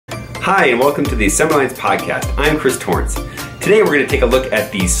Hi, and welcome to the Assembly Lines Podcast. I'm Chris Torrance. Today we're going to take a look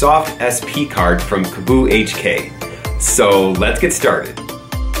at the SoftSP card from KbooHK. So let's get started.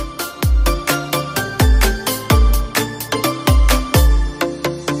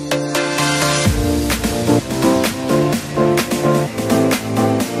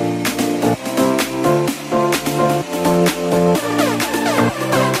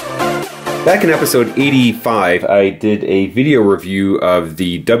 Back in episode 85, I did a video review of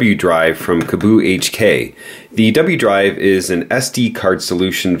the wDrive from KbooHK. The wDrive is an SD card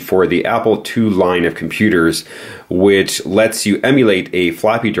solution for the Apple II line of computers, which lets you emulate a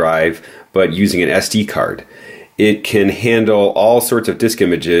floppy drive but using an SD card. It can handle all sorts of disk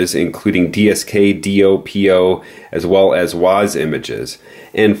images, including DSK, DO, PO, as well as WAS images.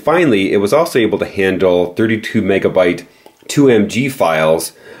 And finally, it was also able to handle 32 megabyte 2MG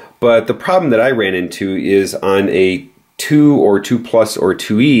files. But the problem that I ran into is on a 2 or 2 Plus or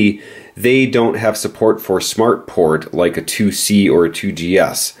 2E, they don't have support for SmartPort like a 2C or a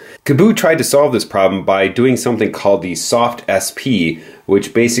 2GS. Kboo tried to solve this problem by doing something called the SoftSP,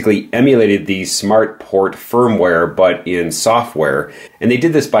 which basically emulated the SmartPort firmware but in software. And they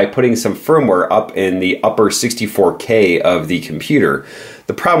did this by putting some firmware up in the upper 64K of the computer.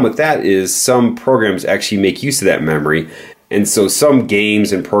 The problem with that is some programs actually make use of that memory. And so some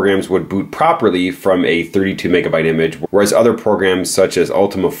games and programs would boot properly from a 32 megabyte image, whereas other programs such as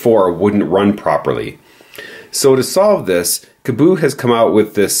Ultima 4 wouldn't run properly. So to solve this, Kboo has come out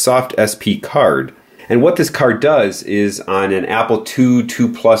with this SoftSP card. And what this card does is on an Apple II,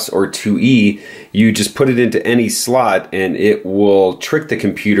 2 Plus, or 2E, you just put it into any slot and it will trick the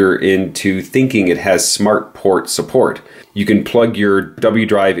computer into thinking it has SmartPort support. You can plug your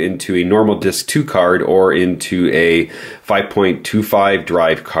wDrive into a normal disk 2 card or into a 5.25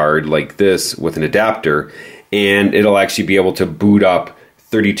 drive card like this with an adapter, and it'll actually be able to boot up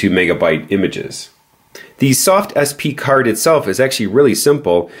 32 megabyte images. The SoftSP card itself is actually really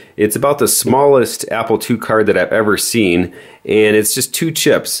simple. It's about the smallest Apple II card that I've ever seen, and it's just 2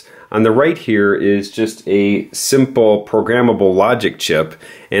 chips. On the right here is just a simple programmable logic chip,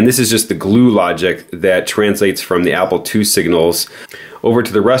 and this is just the glue logic that translates from the Apple II signals over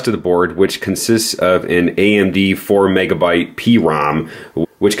to the rest of the board, which consists of an AMD 4 megabyte PROM,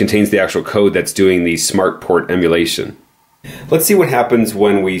 which contains the actual code that's doing the SmartPort emulation. Let's see what happens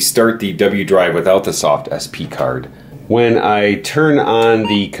when we start the wDrive without the SoftSP card. When I turn on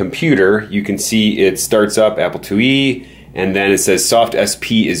the computer, you can see it starts up Apple IIe, and then it says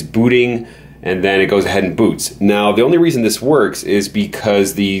SoftSP is booting, and then it goes ahead and boots. Now, the only reason this works is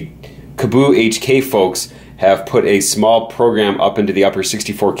because the KbooHK folks have put a small program up into the upper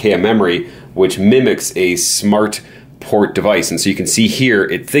 64K of memory, which mimics a SmartPort device. And so you can see here,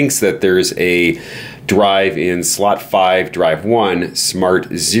 it thinks that there's a drive in slot 5, drive 1, smart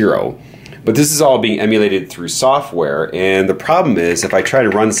 0. But this is all being emulated through software, and the problem is if I try to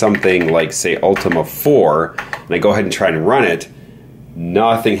run something like, say, Ultima 4, and I go ahead and try and run it,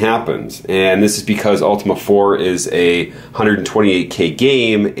 nothing happens. And this is because Ultima 4 is a 128K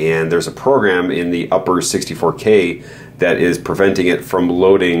game, and there's a program in the upper 64K that is preventing it from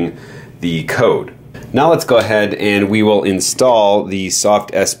loading the code. Now let's go ahead and we will install the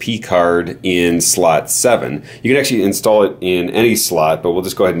SoftSP card in slot 7. You can actually install it in any slot, but we'll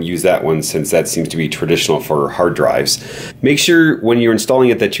just go ahead and use that one since that seems to be traditional for hard drives. Make sure when you're installing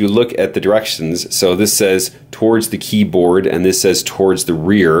it that you look at the directions. So this says towards the keyboard and this says towards the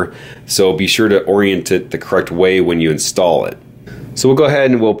rear. So be sure to orient it the correct way when you install it. So we'll go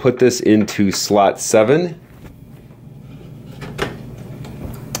ahead and we'll put this into slot 7.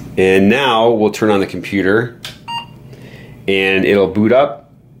 And now we'll turn on the computer and it'll boot up.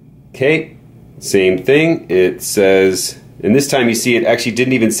 Okay, same thing. It says, and this time you see it actually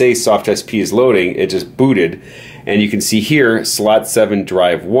didn't even say SoftSP is loading, it just booted. And you can see here, slot 7,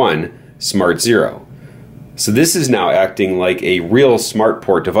 drive 1, smart 0. So this is now acting like a real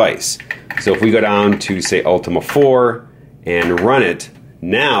SmartPort device. So if we go down to, say, Ultima 4 and run it,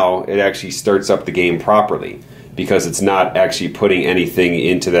 now it actually starts up the game properly, because it's not actually putting anything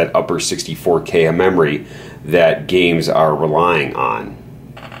into that upper 64K of memory that games are relying on.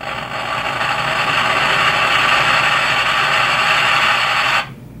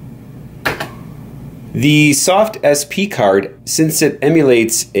 The SoftSP card, since it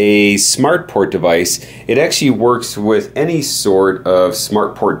emulates a SmartPort device, it actually works with any sort of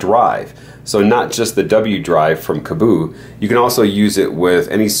SmartPort drive. So not just the wDrive from Kboo. You can also use it with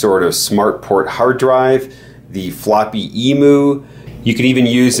any sort of SmartPort hard drive, the Floppy Emu. You can even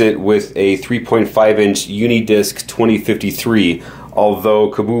use it with a 3.5-inch Unidisc 2053.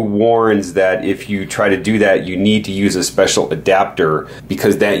 although Kboo warns that if you try to do that, you need to use a special adapter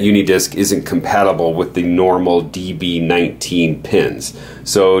because that UniDisc isn't compatible with the normal DB19 pins.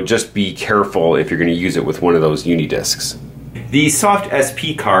 So just be careful if you're going to use it with one of those UniDiscs. The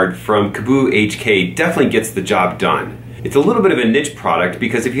SoftSP card from KbooHK definitely gets the job done. It's a little bit of a niche product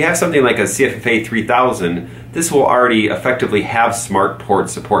because if you have something like a CFFA 3000, this will already effectively have SmartPort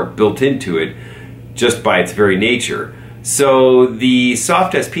support built into it just by its very nature. So the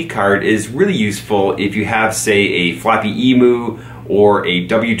SoftSP card is really useful if you have, say, a Floppy Emu or a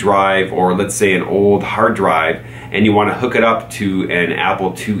wDrive, or let's say an old hard drive, and you want to hook it up to an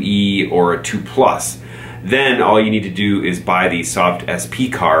Apple IIe or a 2 Plus. Then all you need to do is buy the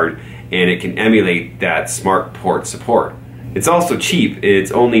SoftSP card and it can emulate that SmartPort support. It's also cheap.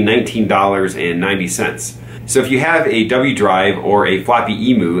 It's only $19.90. So if you have a wDrive or a Floppy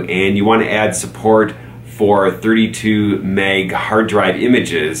Emu and you want to add support for 32 meg hard drive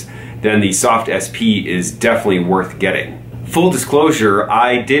images, then the SoftSP is definitely worth getting. Full disclosure,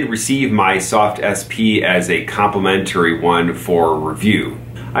 I did receive my SoftSP as a complimentary one for review.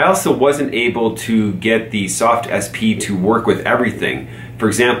 I also wasn't able to get the SoftSP to work with everything. For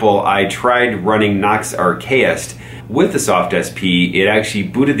example, I tried running Nox Archaist with the SoftSP. It actually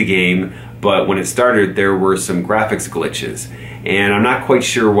booted the game, but when it started there were some graphics glitches. And I'm not quite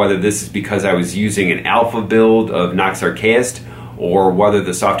sure whether this is because I was using an alpha build of Nox Archaist or whether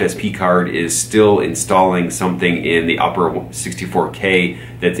the SoftSP card is still installing something in the upper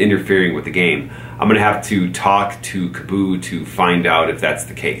 64K that's interfering with the game. I'm going to have to talk to Kboo to find out if that's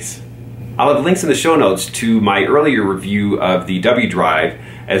the case. I'll have links in the show notes to my earlier review of the wDrive,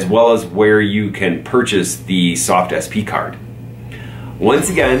 as well as where you can purchase the SoftSP card. Once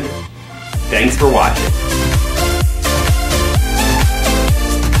again, thanks for watching.